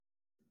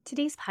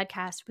Today's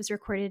podcast was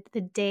recorded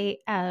the day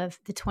of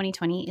the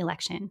 2020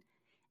 election.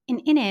 And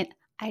in it,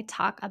 I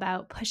talk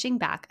about pushing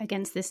back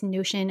against this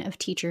notion of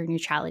teacher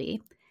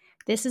neutrality.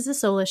 This is a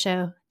solo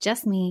show,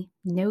 just me,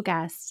 no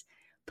guests,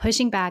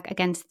 pushing back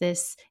against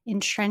this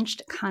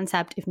entrenched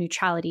concept of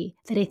neutrality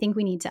that I think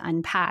we need to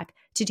unpack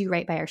to do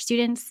right by our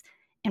students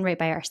and right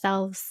by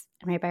ourselves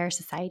and right by our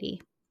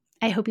society.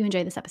 I hope you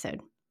enjoy this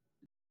episode.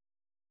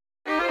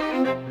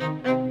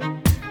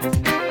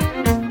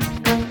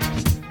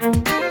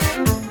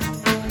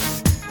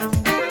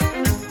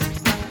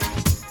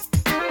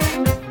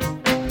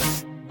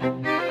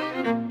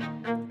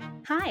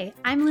 Hi,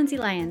 I'm Lindsay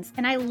Lyons,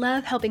 and I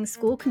love helping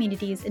school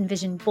communities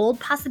envision bold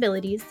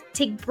possibilities,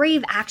 take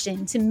brave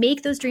action to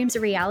make those dreams a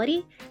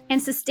reality,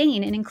 and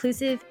sustain an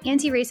inclusive,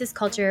 anti-racist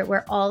culture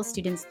where all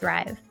students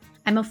thrive.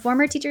 I'm a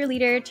former teacher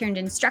leader turned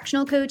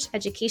instructional coach,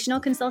 educational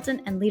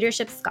consultant, and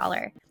leadership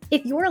scholar.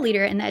 If you're a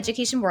leader in the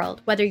education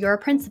world, whether you're a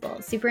principal,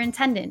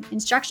 superintendent,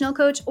 instructional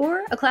coach,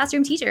 or a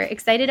classroom teacher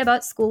excited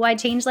about school-wide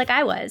change like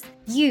I was,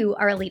 you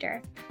are a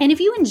leader. And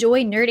if you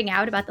enjoy nerding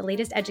out about the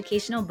latest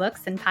educational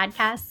books and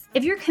podcasts,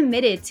 if you're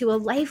committed to a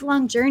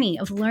lifelong journey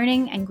of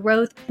learning and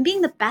growth and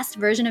being the best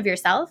version of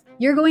yourself,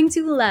 you're going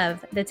to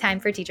love the Time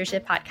for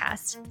Teachership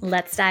podcast.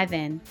 Let's dive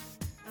in.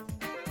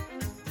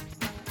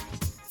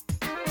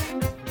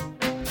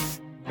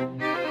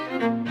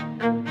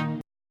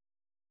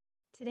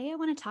 Today, I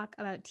want to talk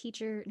about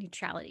teacher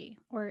neutrality,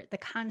 or the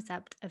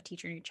concept of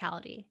teacher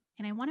neutrality,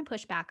 and I want to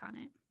push back on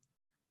it.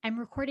 I'm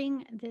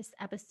recording this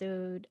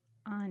episode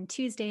on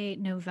Tuesday,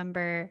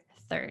 November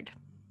 3rd,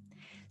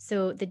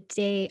 so the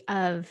day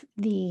of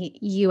the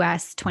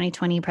US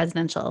 2020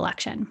 presidential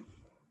election.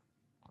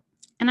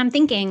 And I'm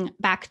thinking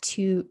back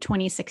to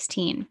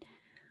 2016,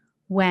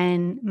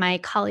 when my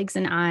colleagues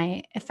and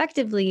I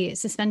effectively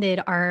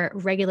suspended our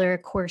regular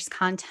course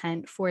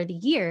content for the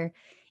year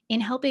in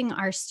helping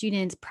our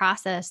students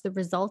process the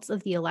results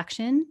of the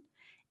election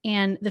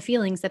and the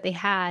feelings that they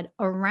had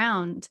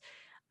around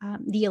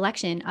the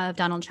election of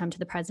Donald Trump to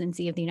the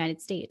presidency of the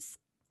United States.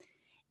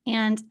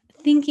 And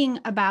thinking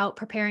about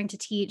preparing to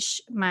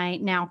teach my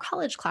now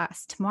college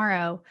class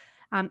tomorrow,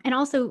 and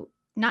also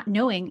not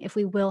knowing if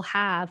we will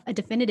have a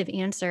definitive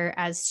answer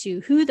as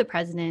to who the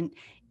president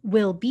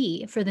will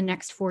be for the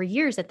next 4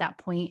 years at that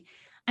point,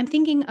 I'm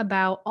thinking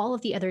about all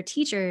of the other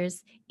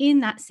teachers in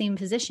that same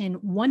position,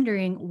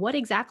 wondering what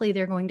exactly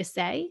they're going to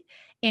say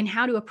and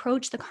how to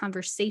approach the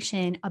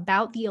conversation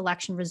about the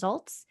election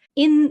results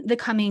in the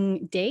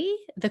coming day,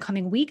 the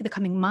coming week, the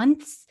coming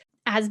months,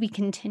 as we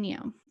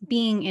continue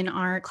being in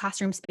our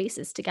classroom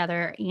spaces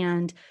together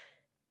and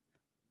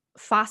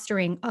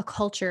fostering a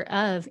culture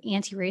of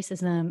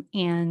anti-racism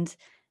and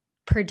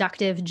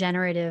productive,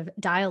 generative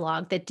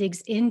dialogue that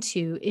digs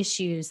into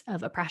issues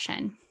of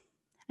oppression.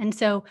 And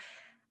so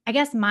I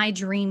guess my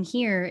dream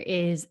here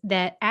is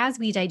that as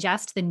we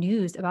digest the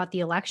news about the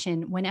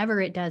election,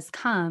 whenever it does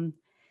come,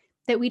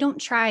 that we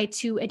don't try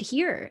to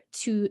adhere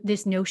to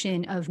this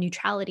notion of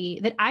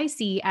neutrality that I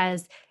see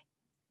as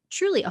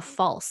truly a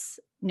false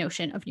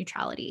notion of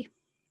neutrality.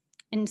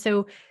 And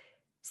so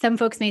some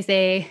folks may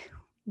say,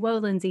 whoa,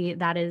 Lindsay,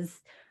 that is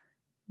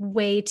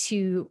way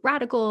too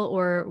radical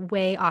or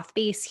way off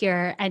base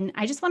here. And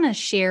I just want to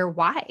share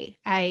why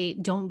I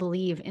don't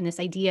believe in this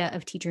idea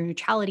of teacher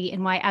neutrality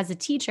and why, as a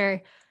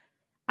teacher,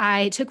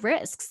 I took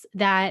risks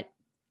that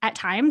at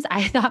times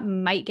I thought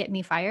might get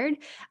me fired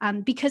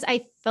because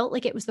I felt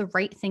like it was the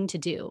right thing to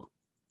do.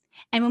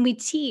 And when we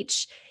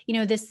teach,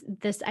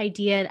 this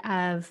idea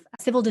of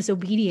civil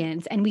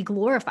disobedience and we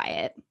glorify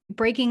it,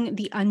 breaking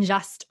the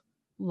unjust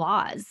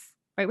laws,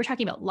 right? We're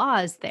talking about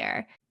laws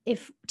there.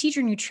 If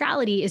teacher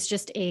neutrality is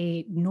just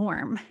a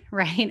norm,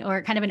 right?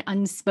 Or kind of an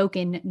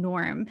unspoken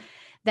norm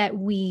that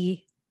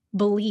we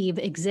believe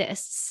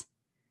exists,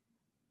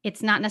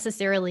 it's not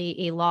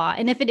necessarily a law.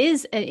 And if it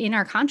is in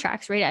our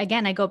contracts, right?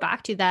 Again, I go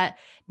back to that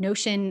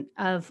notion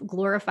of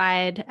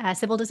glorified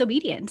civil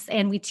disobedience.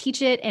 And we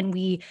teach it and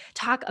we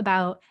talk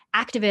about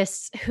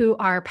activists who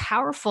are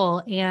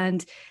powerful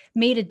and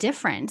made a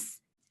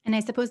difference. And I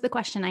suppose the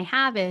question I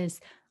have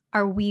is,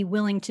 are we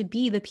willing to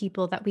be the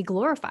people that we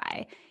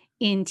glorify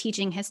in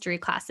teaching history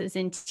classes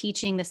and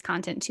teaching this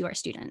content to our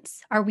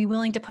students? Are we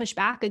willing to push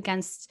back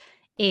against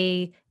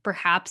a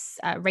perhaps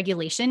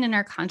regulation in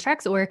our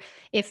contracts, or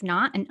if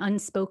not, an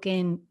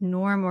unspoken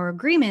norm or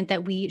agreement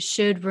that we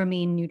should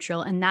remain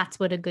neutral? And that's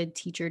what a good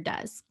teacher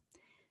does.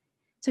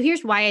 So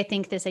here's why I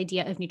think this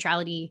idea of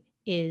neutrality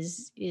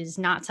is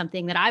not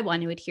something that I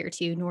want to adhere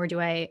to, nor do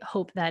I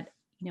hope that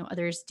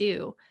others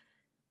do.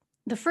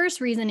 The first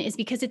reason is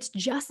because it's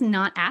just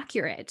not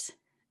accurate.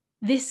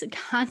 This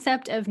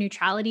concept of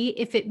neutrality,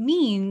 if it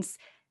means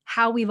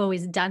how we've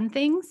always done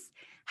things,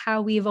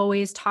 how we've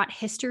always taught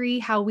history,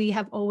 how we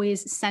have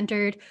always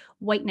centered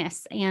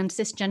whiteness and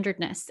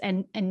cisgenderedness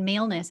and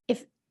maleness.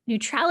 If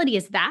neutrality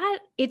is that,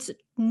 it's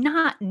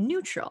not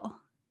neutral.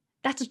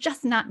 That's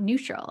just not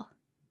neutral.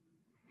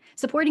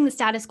 Supporting the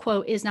status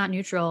quo is not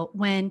neutral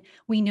when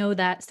we know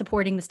that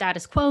supporting the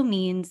status quo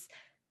means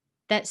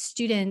that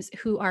students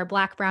who are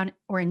Black, Brown,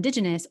 or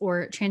Indigenous,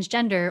 or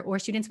transgender, or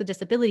students with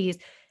disabilities,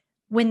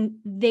 when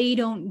they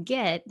don't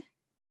get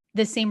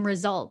the same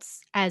results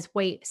as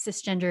white,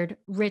 cisgendered,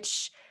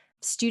 rich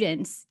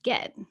students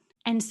get.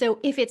 And so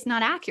if it's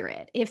not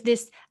accurate, if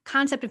this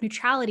concept of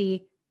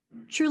neutrality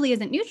truly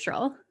isn't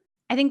neutral,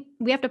 I think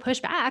we have to push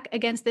back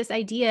against this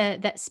idea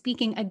that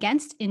speaking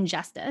against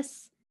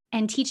injustice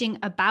and teaching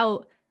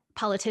about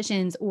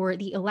politicians or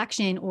the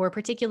election or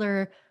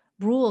particular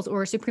rules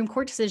or Supreme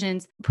Court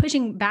decisions,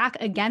 pushing back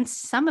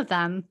against some of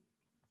them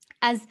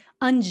as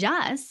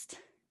unjust,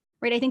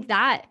 right? I think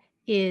that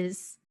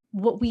is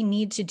what we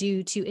need to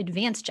do to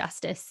advance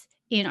justice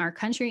in our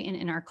country and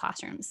in our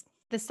classrooms.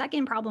 The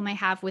second problem I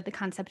have with the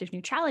concept of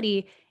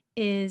neutrality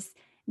is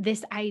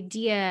this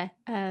idea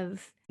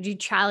of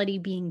neutrality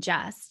being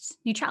just.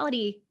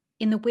 Neutrality,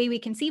 in the way we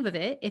conceive of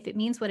it, if it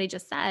means what I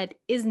just said,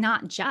 is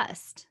not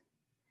just.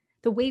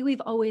 The way we've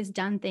always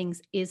done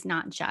things is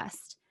not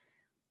just.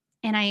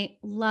 And I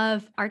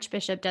love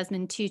Archbishop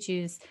Desmond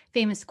Tutu's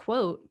famous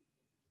quote,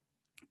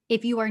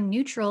 "If you are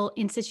neutral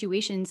in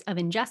situations of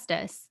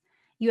injustice,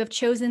 you have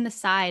chosen the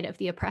side of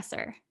the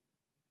oppressor.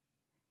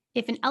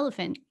 If an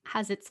elephant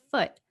has its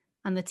foot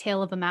on the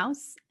tail of a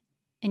mouse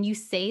and you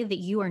say that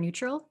you are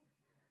neutral,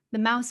 the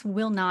mouse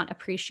will not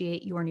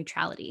appreciate your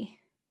neutrality."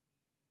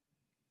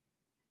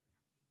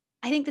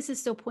 I think this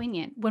is so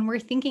poignant when we're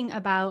thinking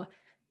about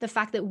the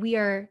fact that we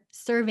are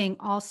serving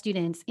all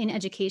students in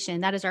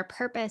education. That is our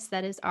purpose,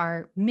 that is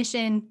our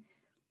mission.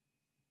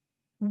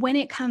 When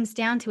it comes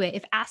down to it,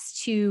 if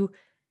asked to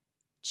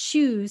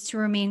choose to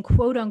remain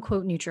quote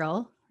unquote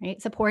neutral,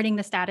 right, supporting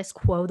the status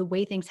quo, the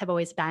way things have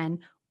always been,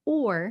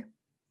 or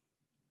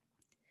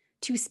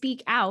to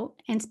speak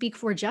out and speak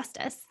for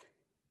justice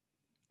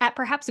at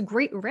perhaps a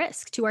great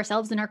risk to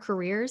ourselves and our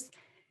careers,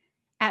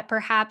 at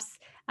perhaps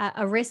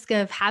a risk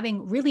of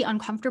having really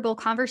uncomfortable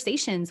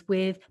conversations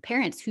with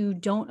parents who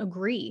don't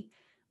agree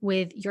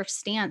with your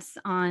stance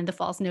on the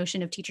false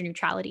notion of teacher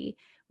neutrality,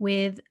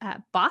 with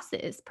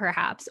bosses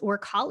perhaps, or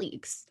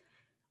colleagues,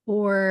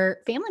 or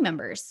family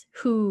members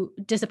who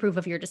disapprove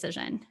of your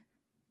decision.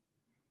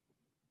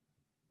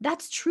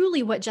 That's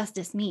truly what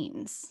justice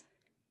means,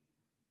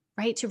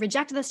 right? To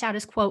reject the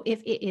status quo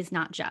if it is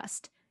not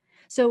just.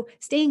 So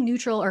staying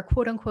neutral or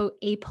quote unquote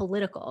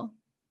apolitical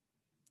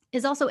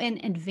is also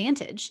an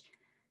advantage.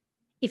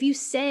 If you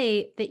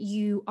say that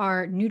you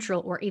are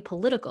neutral or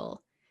apolitical,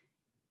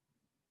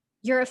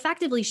 you're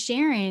effectively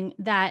sharing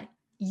that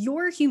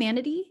your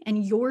humanity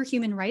and your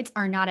human rights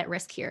are not at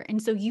risk here.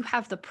 And so you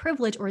have the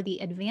privilege or the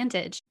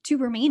advantage to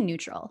remain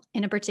neutral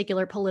in a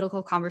particular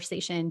political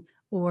conversation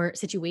or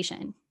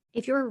situation.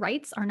 If your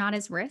rights are not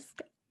at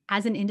risk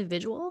as an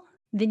individual,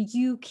 then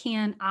you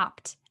can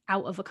opt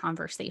out of a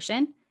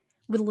conversation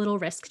with little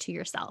risk to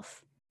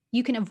yourself.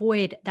 You can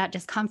avoid that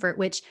discomfort,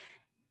 which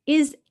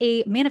is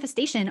a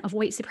manifestation of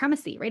white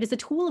supremacy, right? It's a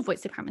tool of white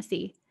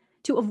supremacy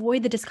to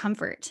avoid the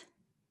discomfort,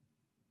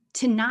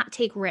 to not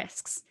take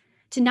risks,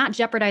 to not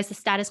jeopardize the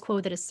status quo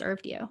that has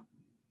served you.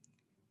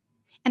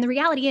 And the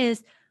reality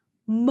is,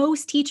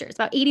 most teachers,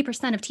 about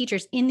 80% of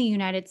teachers in the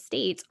United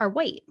States, are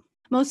white.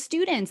 Most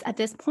students at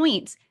this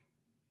point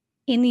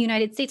in the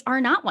United States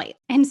are not white.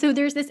 And so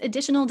there's this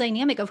additional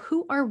dynamic of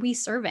who are we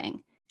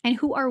serving and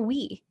who are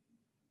we?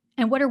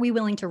 And what are we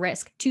willing to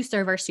risk to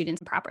serve our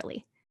students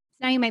properly?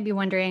 Now you might be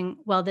wondering,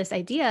 well, this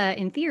idea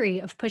in theory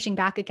of pushing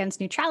back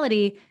against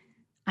neutrality,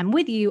 I'm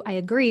with you, I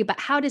agree, but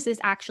how does this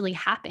actually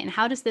happen?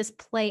 How does this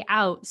play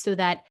out so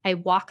that I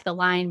walk the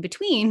line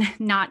between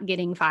not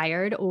getting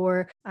fired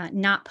or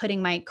not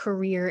putting my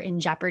career in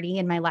jeopardy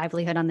and my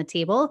livelihood on the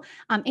table,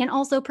 and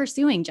also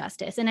pursuing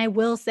justice? And I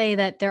will say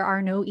that there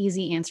are no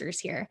easy answers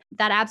here.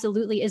 That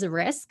absolutely is a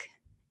risk.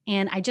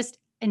 And I just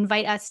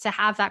invite us to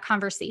have that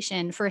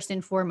conversation first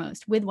and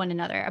foremost with one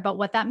another about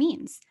what that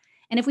means.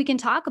 And if we can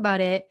talk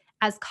about it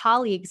as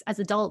colleagues, as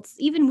adults,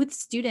 even with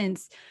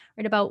students,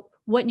 right, about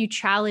what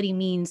neutrality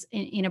means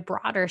in a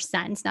broader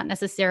sense, not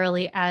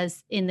necessarily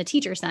as in the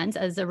teacher sense,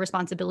 as a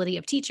responsibility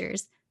of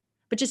teachers,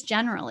 but just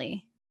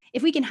generally.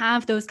 If we can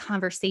have those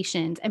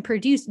conversations and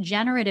produce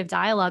generative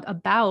dialogue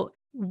about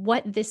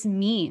what this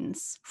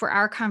means for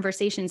our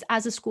conversations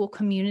as a school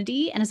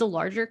community and as a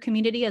larger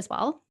community as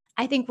well,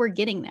 I think we're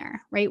getting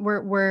there, right?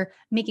 We're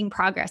making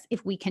progress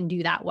if we can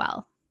do that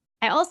well.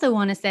 I also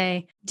want to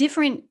say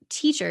different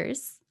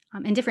teachers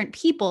and different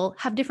people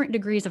have different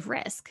degrees of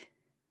risk.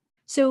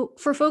 So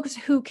for folks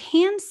who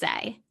can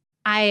say,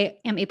 I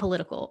am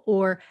apolitical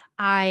or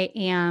I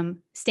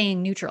am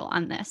staying neutral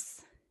on this,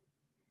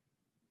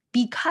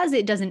 because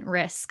it doesn't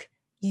risk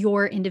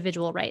your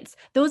individual rights,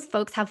 those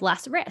folks have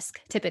less risk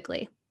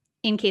typically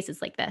in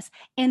cases like this.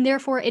 And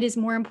therefore, it is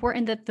more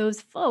important that those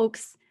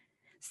folks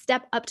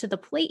step up to the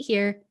plate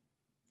here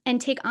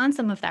and take on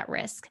some of that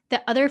risk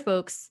that other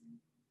folks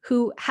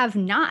who have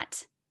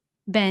not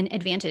been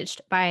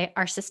advantaged by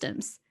our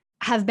systems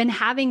have been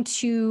having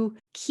to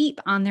keep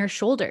on their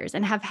shoulders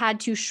and have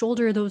had to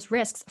shoulder those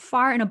risks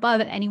far and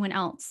above anyone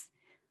else.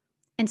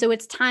 And so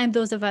it's time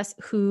those of us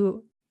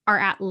who are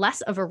at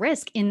less of a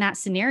risk in that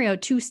scenario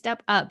to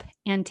step up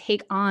and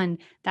take on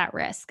that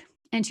risk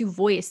and to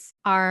voice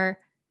our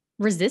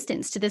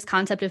resistance to this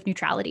concept of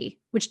neutrality,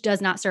 which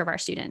does not serve our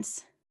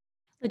students.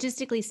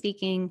 Logistically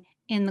speaking,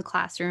 in the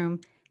classroom,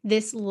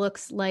 this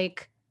looks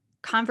like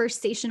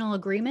conversational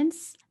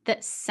agreements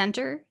that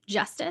center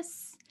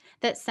justice,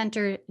 that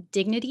center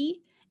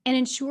dignity, and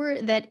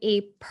ensure that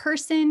a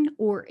person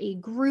or a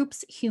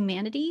group's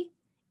humanity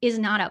is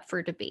not up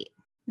for debate.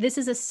 This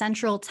is a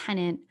central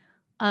tenet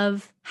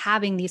of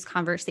having these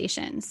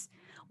conversations.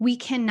 We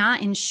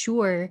cannot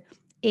ensure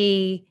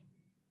a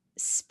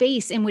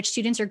space in which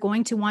students are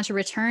going to want to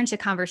return to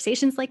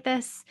conversations like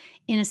this,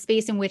 in a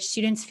space in which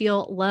students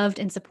feel loved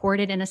and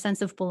supported and a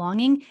sense of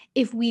belonging,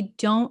 if we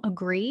don't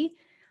agree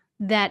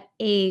that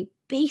a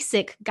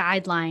basic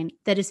guideline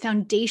that is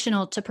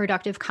foundational to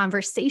productive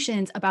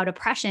conversations about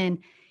oppression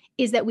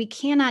is that we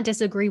cannot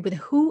disagree with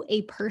who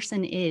a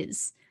person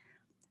is.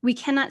 We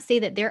cannot say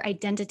that their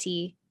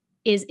identity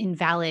is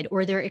invalid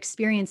or their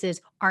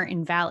experiences are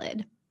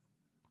invalid.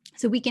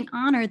 So we can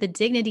honor the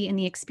dignity and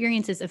the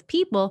experiences of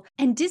people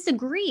and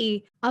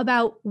disagree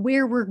about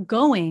where we're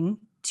going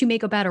to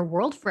make a better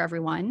world for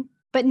everyone,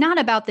 but not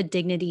about the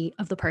dignity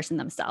of the person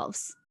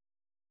themselves.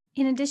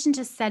 In addition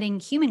to setting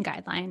human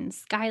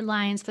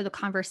guidelines for the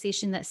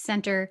conversation that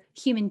center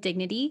human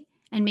dignity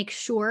and make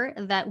sure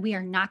that we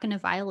are not going to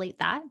violate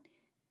that,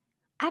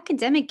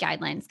 academic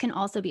guidelines can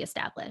also be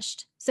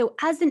established. So,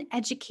 as an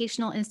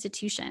educational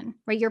institution,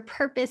 right, your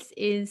purpose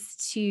is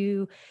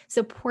to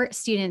support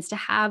students to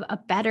have a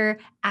better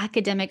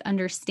academic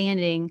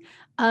understanding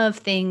of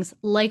things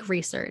like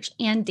research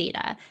and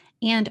data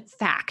and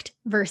fact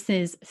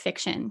versus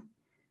fiction.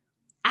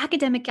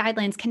 Academic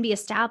guidelines can be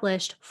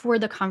established for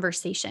the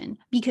conversation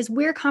because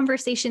where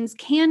conversations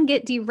can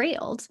get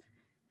derailed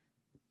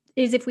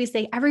is if we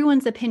say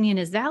everyone's opinion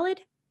is valid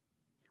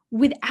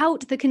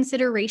without the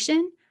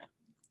consideration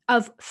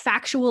of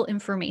factual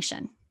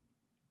information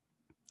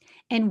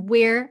and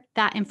where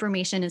that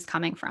information is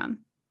coming from.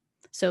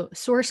 So,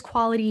 source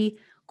quality,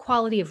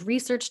 quality of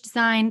research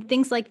design,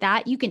 things like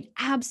that, you can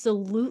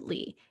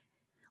absolutely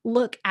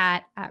look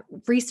at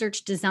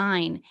research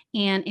design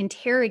and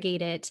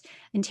interrogate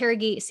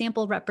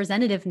sample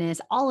representativeness,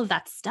 all of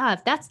that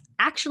stuff. That's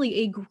actually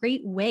a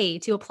great way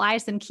to apply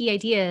some key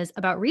ideas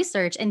about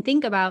research and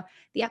think about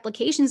the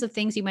applications of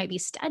things you might be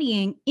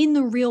studying in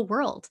the real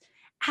world.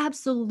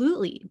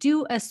 Absolutely.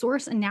 Do a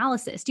source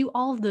analysis, do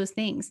all of those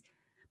things.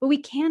 But we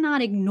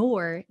cannot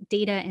ignore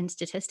data and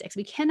statistics.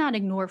 We cannot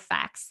ignore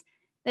facts.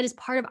 That is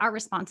part of our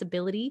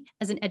responsibility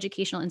as an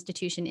educational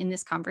institution in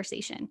this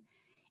conversation.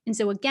 And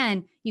so,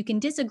 again, you can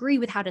disagree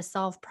with how to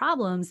solve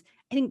problems.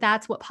 I think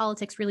that's what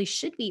politics really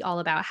should be all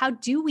about. How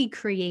do we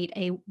create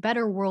a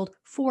better world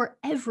for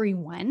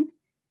everyone?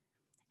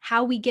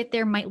 How we get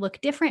there might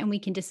look different, and we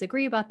can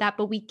disagree about that,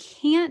 but we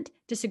can't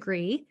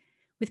disagree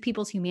with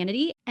people's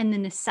humanity and the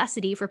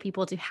necessity for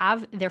people to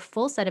have their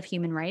full set of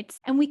human rights.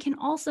 And we can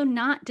also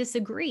not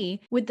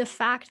disagree with the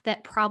fact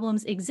that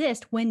problems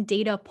exist when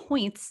data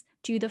points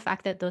to the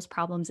fact that those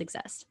problems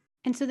exist.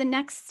 And so the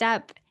next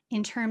step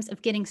in terms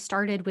of getting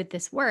started with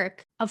this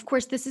work, of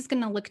course, this is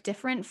going to look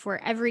different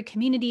for every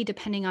community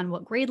depending on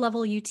what grade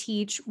level you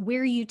teach,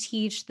 where you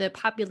teach, the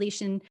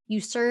population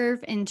you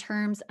serve in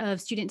terms of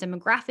student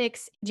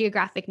demographics,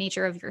 geographic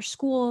nature of your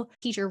school,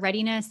 teacher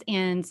readiness,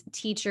 and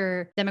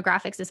teacher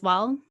demographics as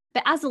well.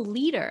 But as a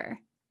leader,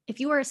 if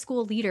you are a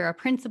school leader, a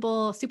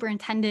principal,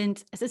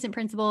 superintendent, assistant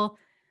principal,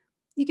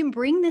 you can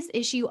bring this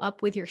issue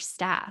up with your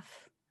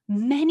staff.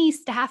 Many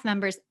staff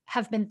members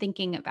have been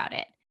thinking about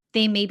it.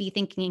 They may be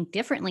thinking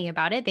differently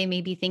about it. They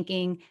may be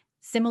thinking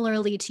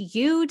similarly to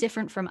you,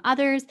 different from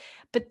others,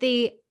 but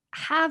they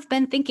have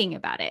been thinking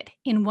about it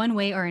in one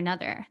way or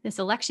another. This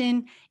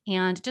election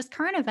and just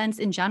current events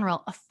in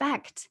general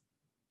affect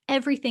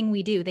everything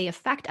we do. They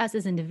affect us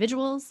as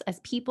individuals, as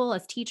people,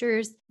 as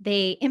teachers.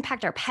 They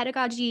impact our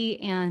pedagogy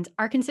and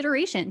our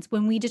considerations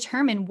when we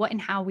determine what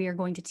and how we are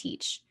going to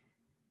teach.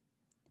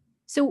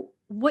 So,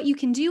 what you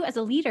can do as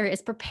a leader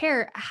is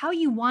prepare how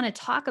you want to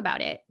talk about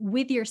it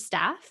with your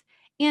staff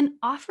and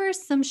offer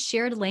some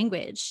shared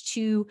language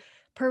to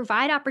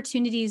provide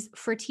opportunities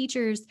for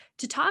teachers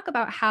to talk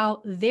about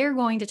how they're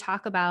going to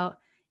talk about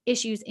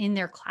issues in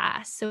their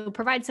class. So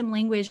provide some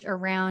language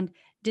around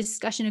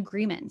discussion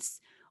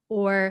agreements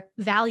or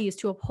values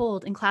to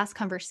uphold in class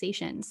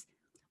conversations.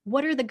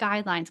 What are the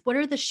guidelines? What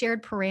are the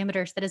shared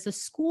parameters that as a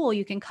school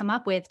you can come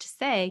up with to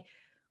say,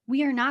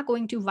 we are not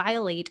going to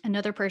violate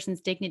another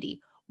person's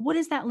dignity? What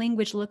does that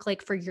language look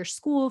like for your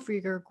school, for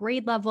your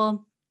grade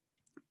level?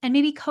 And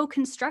maybe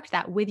co-construct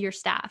that with your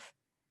staff.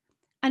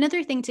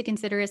 Another thing to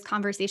consider is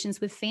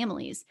conversations with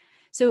families.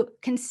 So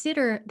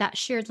consider that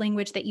shared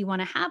language that you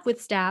want to have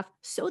with staff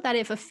so that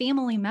if a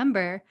family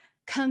member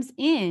comes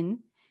in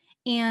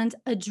and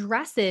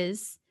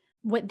addresses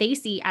what they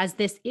see as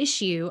this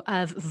issue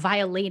of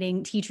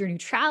violating teacher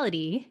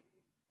neutrality,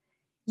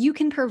 you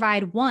can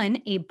provide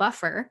one, a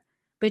buffer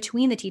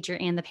between the teacher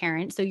and the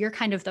parent. So you're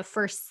kind of the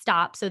first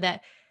stop so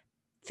that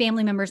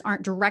family members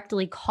aren't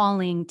directly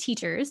calling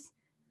teachers.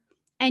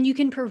 And you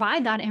can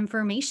provide that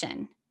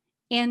information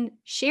and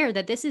share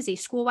that this is a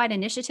school-wide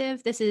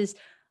initiative. This is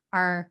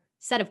our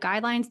set of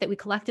guidelines that we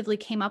collectively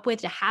came up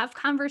with to have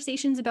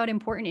conversations about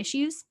important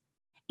issues.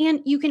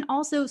 And you can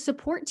also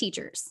support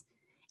teachers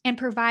and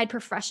provide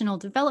professional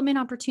development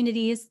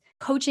opportunities,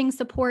 coaching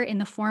support in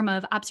the form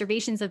of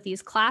observations of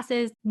these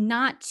classes,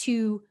 not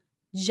to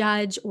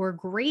judge or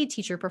grade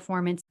teacher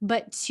performance,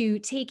 but to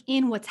take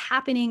in what's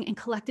happening and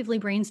collectively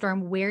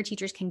brainstorm where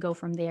teachers can go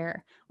from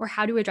there or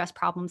how to address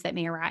problems that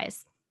may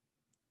arise.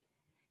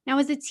 Now,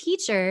 as a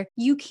teacher,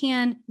 you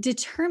can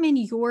determine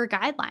your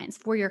guidelines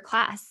for your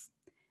class.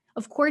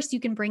 Of course, you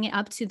can bring it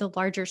up to the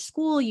larger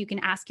school. You can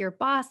ask your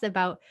boss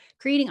about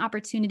creating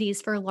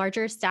opportunities for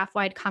larger staff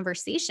wide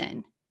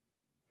conversation.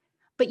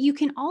 But you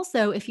can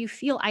also, if you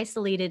feel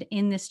isolated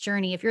in this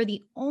journey, if you're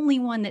the only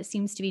one that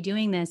seems to be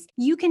doing this,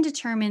 you can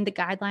determine the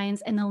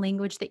guidelines and the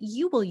language that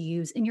you will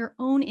use in your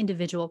own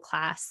individual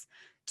class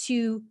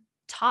to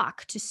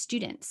talk to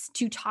students,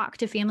 to talk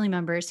to family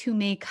members who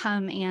may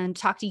come and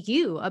talk to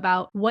you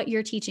about what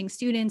you're teaching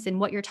students and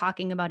what you're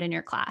talking about in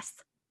your class.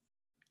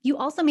 You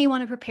also may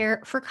want to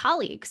prepare for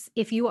colleagues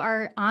if you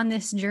are on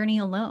this journey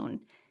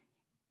alone,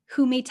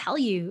 who may tell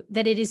you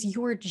that it is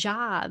your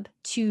job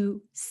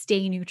to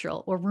stay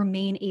neutral or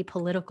remain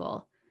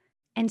apolitical.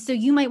 And so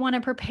you might want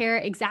to prepare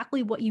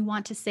exactly what you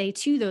want to say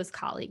to those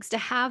colleagues, to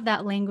have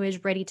that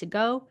language ready to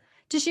go,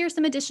 to share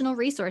some additional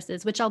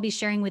resources, which I'll be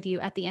sharing with you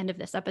at the end of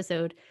this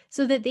episode,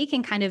 so that they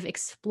can kind of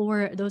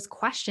explore those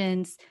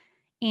questions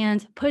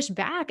and push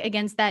back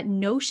against that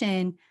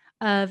notion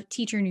of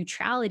teacher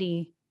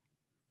neutrality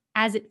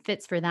as it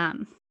fits for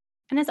them.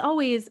 And as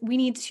always, we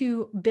need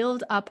to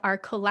build up our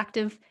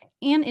collective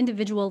and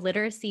individual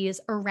literacies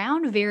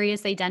around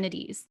various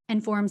identities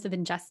and forms of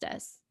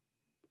injustice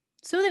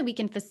so that we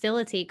can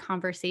facilitate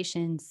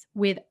conversations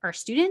with our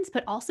students,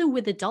 but also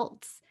with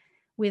adults,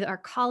 with our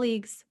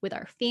colleagues, with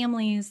our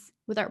families,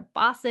 with our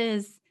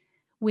bosses,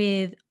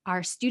 with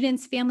our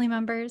students' family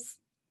members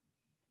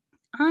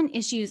on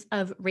issues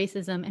of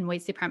racism and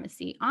white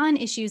supremacy, on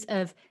issues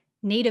of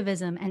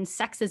nativism and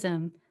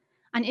sexism,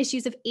 on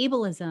issues of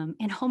ableism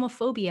and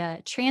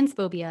homophobia,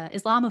 transphobia,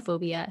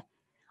 Islamophobia,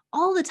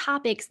 all the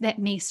topics that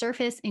may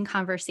surface in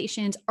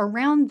conversations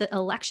around the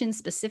election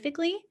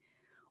specifically,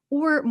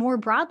 or more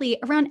broadly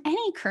around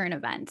any current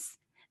events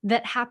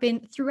that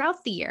happen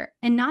throughout the year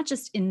and not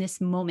just in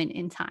this moment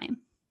in time.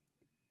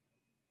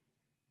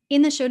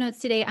 In the show notes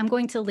today, I'm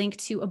going to link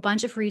to a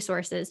bunch of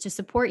resources to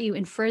support you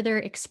in further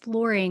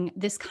exploring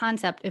this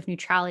concept of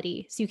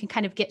neutrality. So you can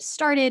kind of get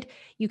started.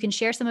 You can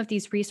share some of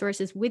these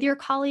resources with your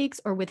colleagues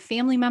or with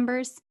family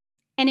members.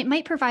 And it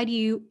might provide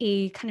you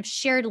a kind of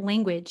shared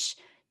language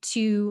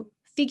to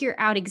figure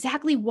out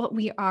exactly what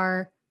we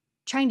are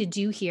trying to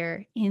do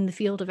here in the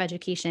field of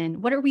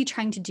education. What are we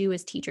trying to do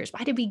as teachers?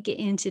 Why did we get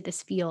into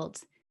this field?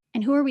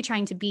 And who are we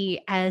trying to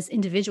be as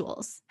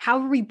individuals? How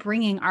are we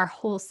bringing our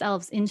whole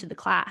selves into the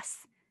class?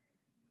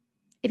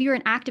 If you're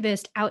an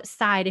activist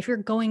outside, if you're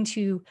going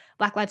to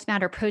Black Lives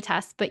Matter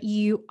protests, but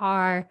you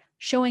are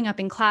showing up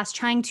in class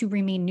trying to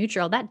remain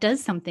neutral, that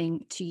does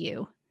something to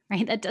you,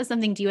 right? That does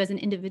something to you as an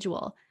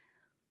individual.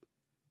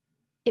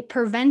 It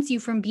prevents you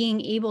from being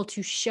able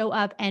to show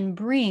up and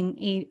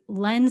bring a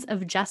lens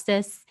of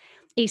justice,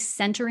 a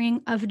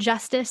centering of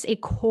justice, a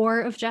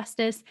core of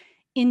justice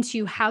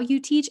into how you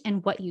teach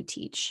and what you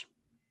teach.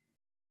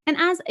 And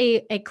as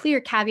a clear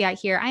caveat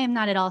here, I am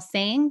not at all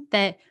saying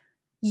that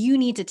you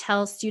need to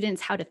tell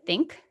students how to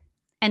think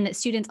and that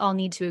students all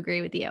need to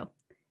agree with you.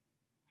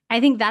 I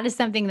think that is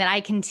something that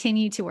I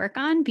continue to work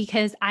on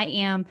because I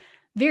am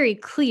very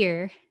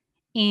clear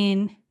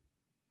in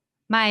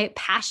my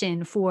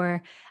passion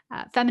for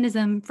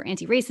feminism, for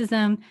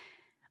anti-racism,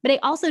 but I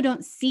also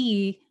don't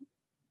see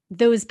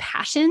those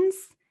passions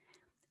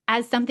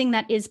as something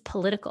that is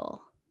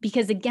political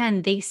because,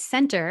 again, they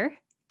center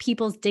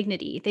people's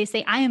dignity. They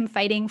say, I am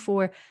fighting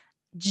for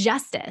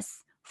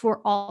justice for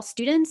all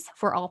students,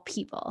 for all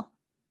people.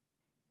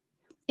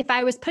 If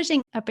I was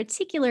pushing a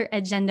particular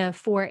agenda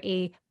for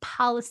a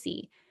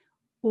policy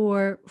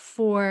or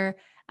for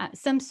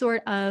some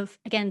sort of,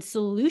 again,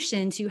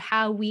 solution to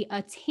how we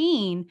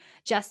attain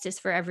justice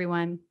for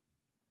everyone,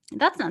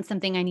 that's not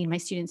something I need my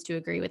students to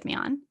agree with me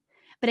on.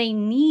 But I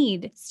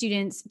need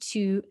students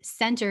to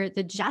center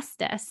the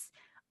justice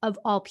of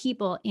all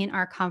people in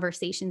our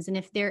conversations. And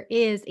if there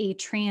is a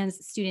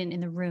trans student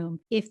in the room,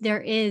 if there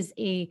is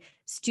a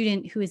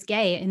student who is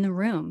gay in the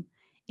room,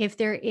 if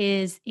there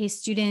is a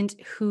student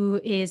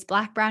who is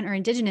Black, Brown, or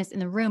Indigenous in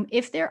the room,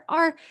 if there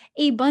are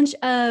a bunch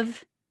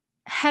of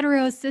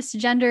hetero,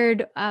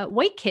 cisgendered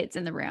white kids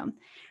in the room,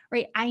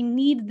 right? I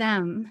need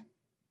them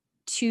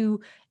to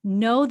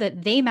know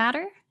that they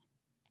matter,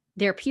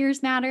 their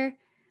peers matter,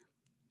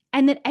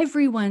 and that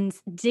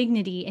everyone's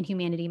dignity and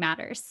humanity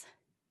matters.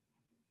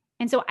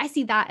 And so I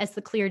see that as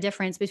the clear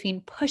difference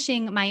between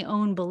pushing my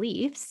own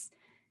beliefs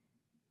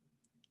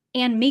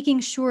and making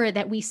sure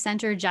that we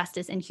center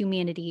justice and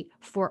humanity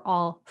for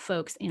all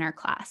folks in our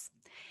class.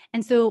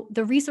 And so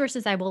the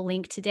resources I will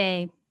link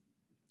today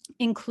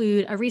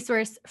include a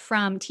resource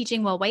from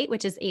Teaching While White,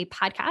 which is a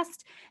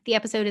podcast. The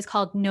episode is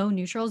called No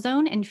Neutral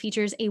Zone and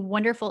features a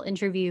wonderful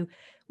interview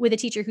with a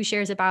teacher who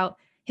shares about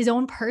his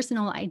own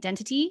personal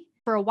identity.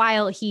 For a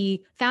while,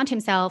 he found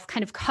himself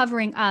kind of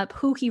covering up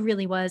who he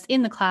really was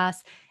in the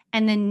class.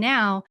 And then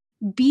now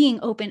being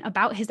open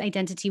about his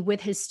identity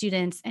with his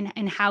students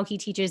and how he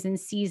teaches and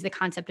sees the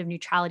concept of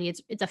neutrality.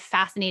 It's a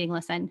fascinating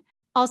listen.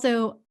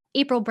 Also,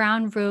 April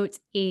Brown wrote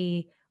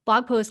a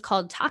blog post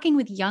called Talking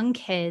with Young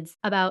Kids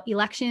about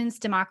elections,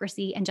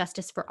 democracy, and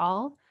justice for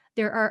all.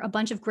 There are a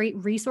bunch of great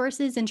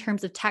resources in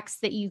terms of texts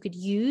that you could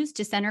use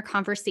to center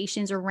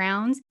conversations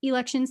around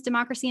elections,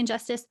 democracy, and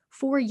justice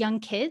for young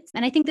kids.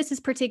 And I think this is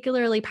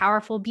particularly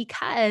powerful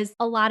because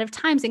a lot of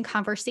times in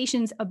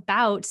conversations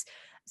about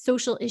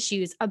social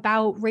issues,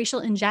 about racial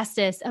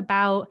injustice,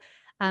 about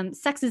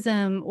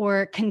sexism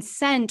or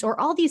consent, or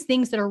all these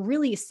things that are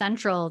really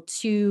central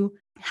to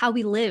how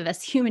we live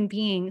as human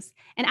beings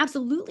and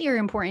absolutely are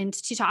important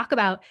to talk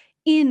about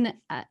in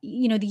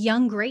the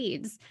young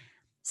grades.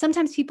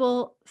 Sometimes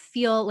people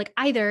feel like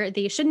either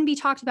they shouldn't be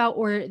talked about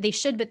or they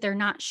should, but they're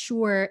not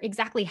sure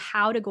exactly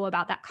how to go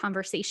about that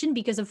conversation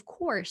because, of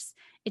course,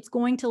 it's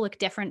going to look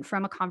different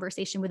from a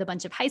conversation with a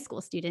bunch of high school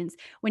students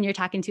when you're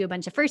talking to a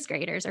bunch of first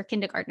graders or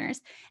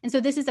kindergartners. And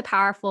so this is a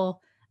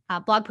powerful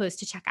blog post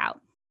to check out.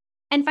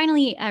 And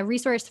finally, a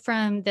resource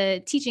from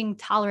the Teaching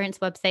Tolerance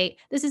website.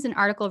 This is an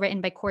article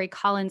written by Corey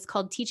Collins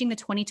called Teaching the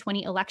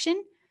 2020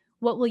 Election.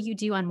 What will you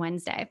do on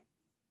Wednesday?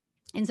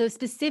 And so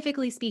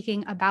specifically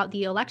speaking about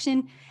the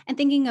election and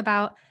thinking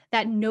about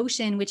that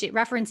notion, which it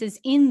references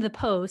in the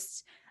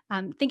post,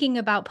 thinking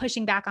about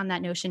pushing back on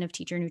that notion of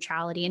teacher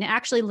neutrality. And it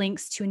actually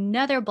links to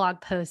another blog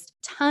post,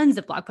 tons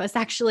of blog posts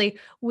actually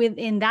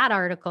within that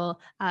article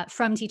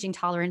from Teaching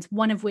Tolerance,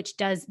 one of which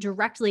does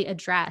directly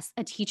address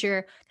a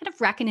teacher kind of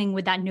reckoning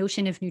with that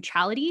notion of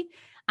neutrality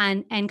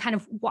and kind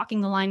of walking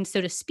the line, so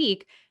to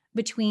speak,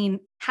 between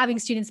having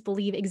students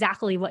believe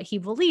exactly what he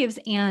believes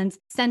and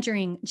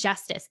centering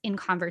justice in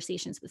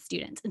conversations with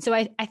students. And so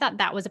I thought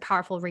that was a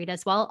powerful read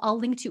as well. I'll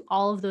link to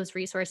all of those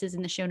resources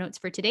in the show notes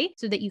for today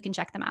so that you can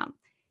check them out.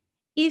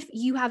 If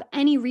you have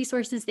any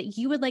resources that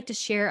you would like to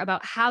share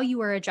about how you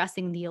are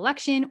addressing the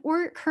election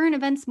or current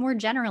events more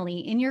generally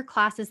in your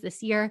classes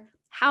this year,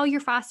 how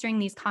you're fostering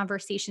these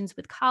conversations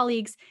with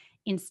colleagues,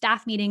 in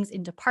staff meetings,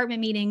 in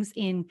department meetings,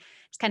 in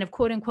just kind of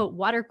quote unquote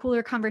water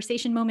cooler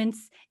conversation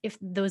moments, if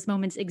those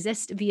moments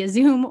exist via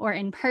Zoom or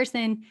in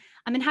person,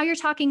 and how you're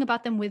talking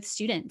about them with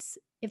students.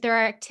 If there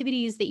are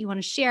activities that you want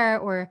to share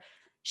or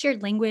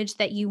shared language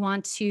that you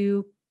want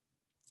to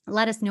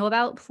let us know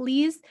about,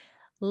 please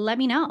let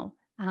me know.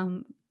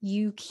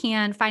 You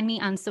can find me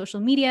on social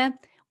media,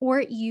 or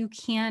you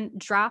can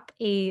drop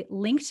a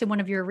link to one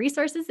of your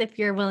resources if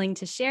you're willing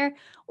to share,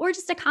 or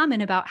just a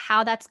comment about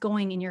how that's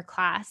going in your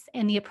class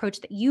and the approach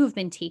that you've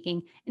been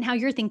taking and how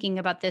you're thinking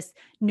about this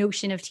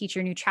notion of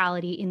teacher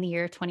neutrality in the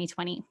year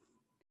 2020.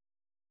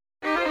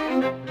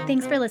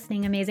 Thanks for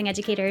listening, amazing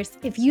educators.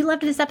 If you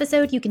loved this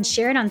episode, you can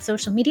share it on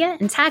social media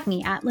and tag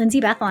me at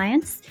Lindsay Beth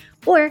Lyons,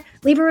 or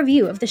leave a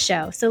review of the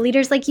show so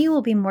leaders like you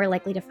will be more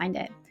likely to find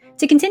it.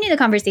 To continue the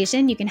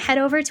conversation, you can head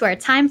over to our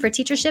Time for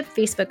Teachership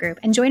Facebook group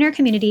and join our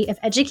community of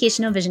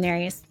educational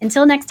visionaries.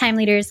 Until next time,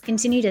 leaders,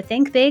 continue to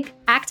think big,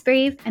 act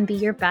brave, and be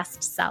your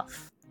best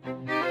self.